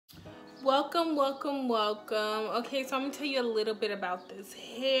Welcome, welcome, welcome. Okay, so I'm gonna tell you a little bit about this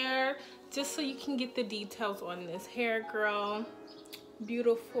hair, just so you can get the details on this hair, girl.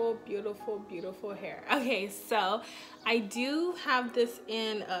 Beautiful, beautiful, beautiful hair. Okay, so I do have this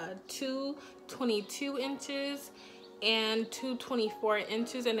in 222 inches and 224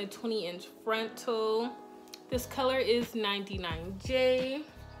 inches and a 20-inch frontal. This color is 99J,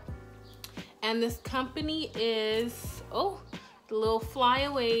 and this company is the little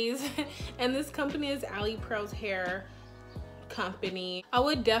flyaways and this company is AliPearl's hair company. I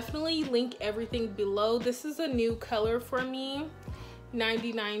would definitely link everything below. This is a new color for me,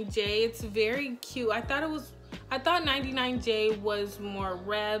 99J. It's very cute. I thought 99J was more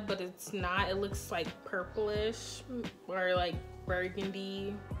red, but it's not. It looks like purplish or like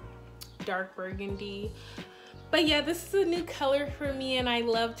burgundy, dark burgundy. But yeah, this is a new color for me and I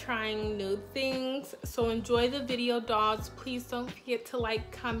love trying new things. So enjoy the video, dolls. Please don't forget to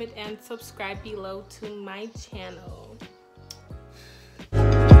like, comment, and subscribe below to my channel.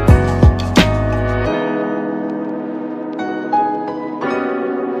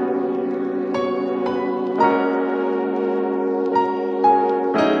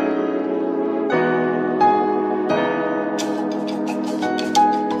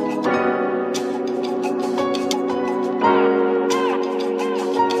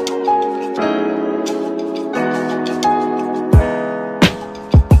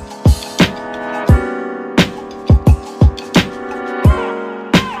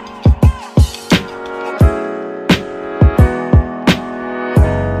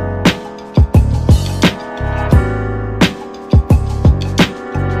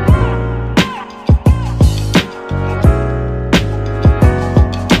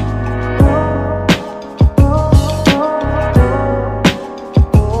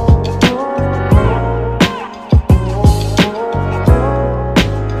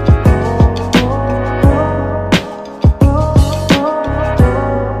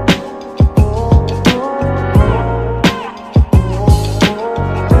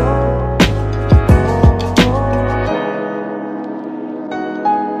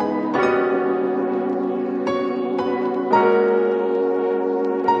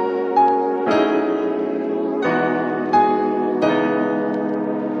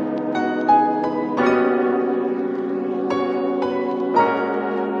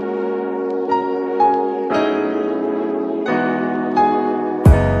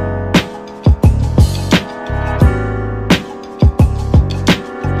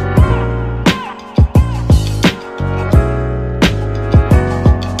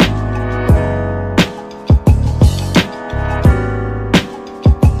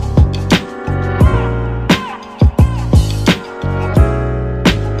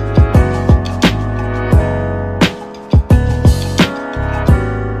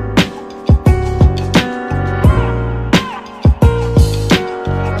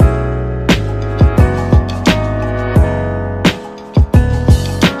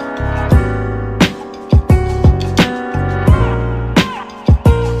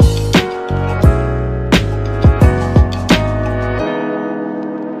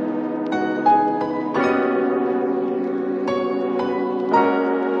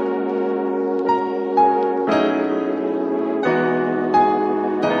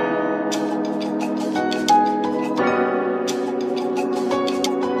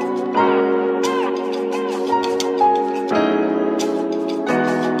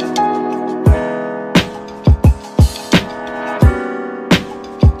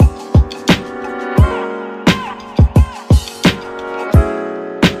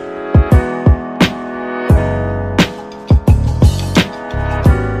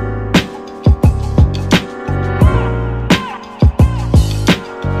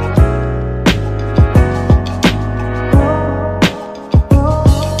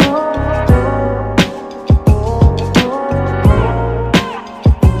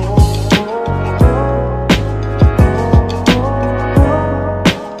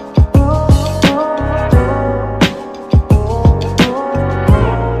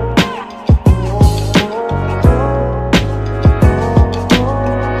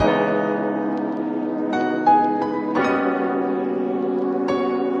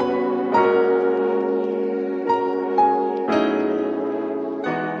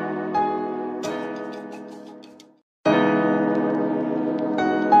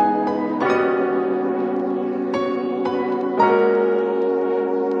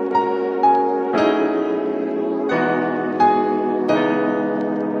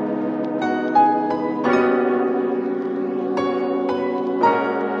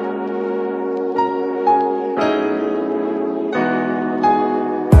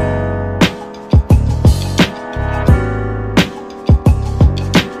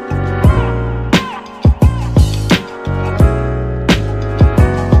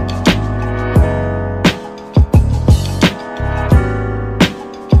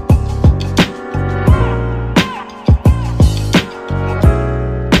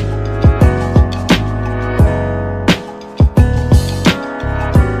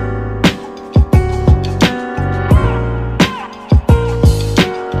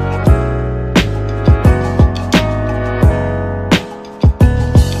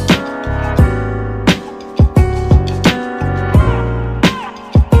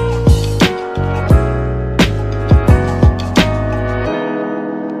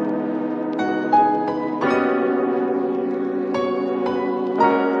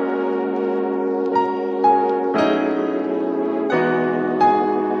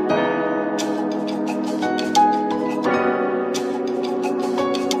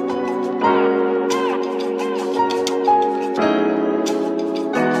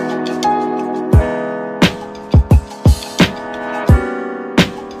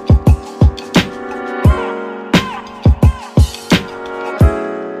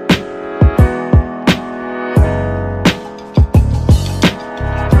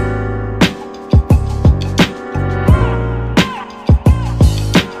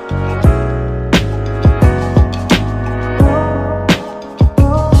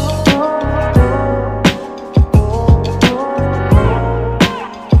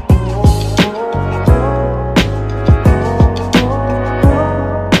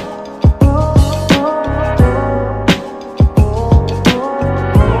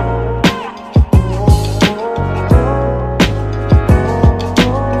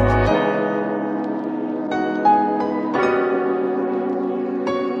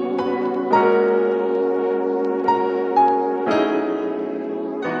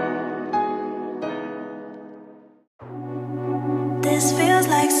 This feels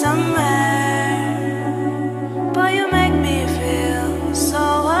like summer.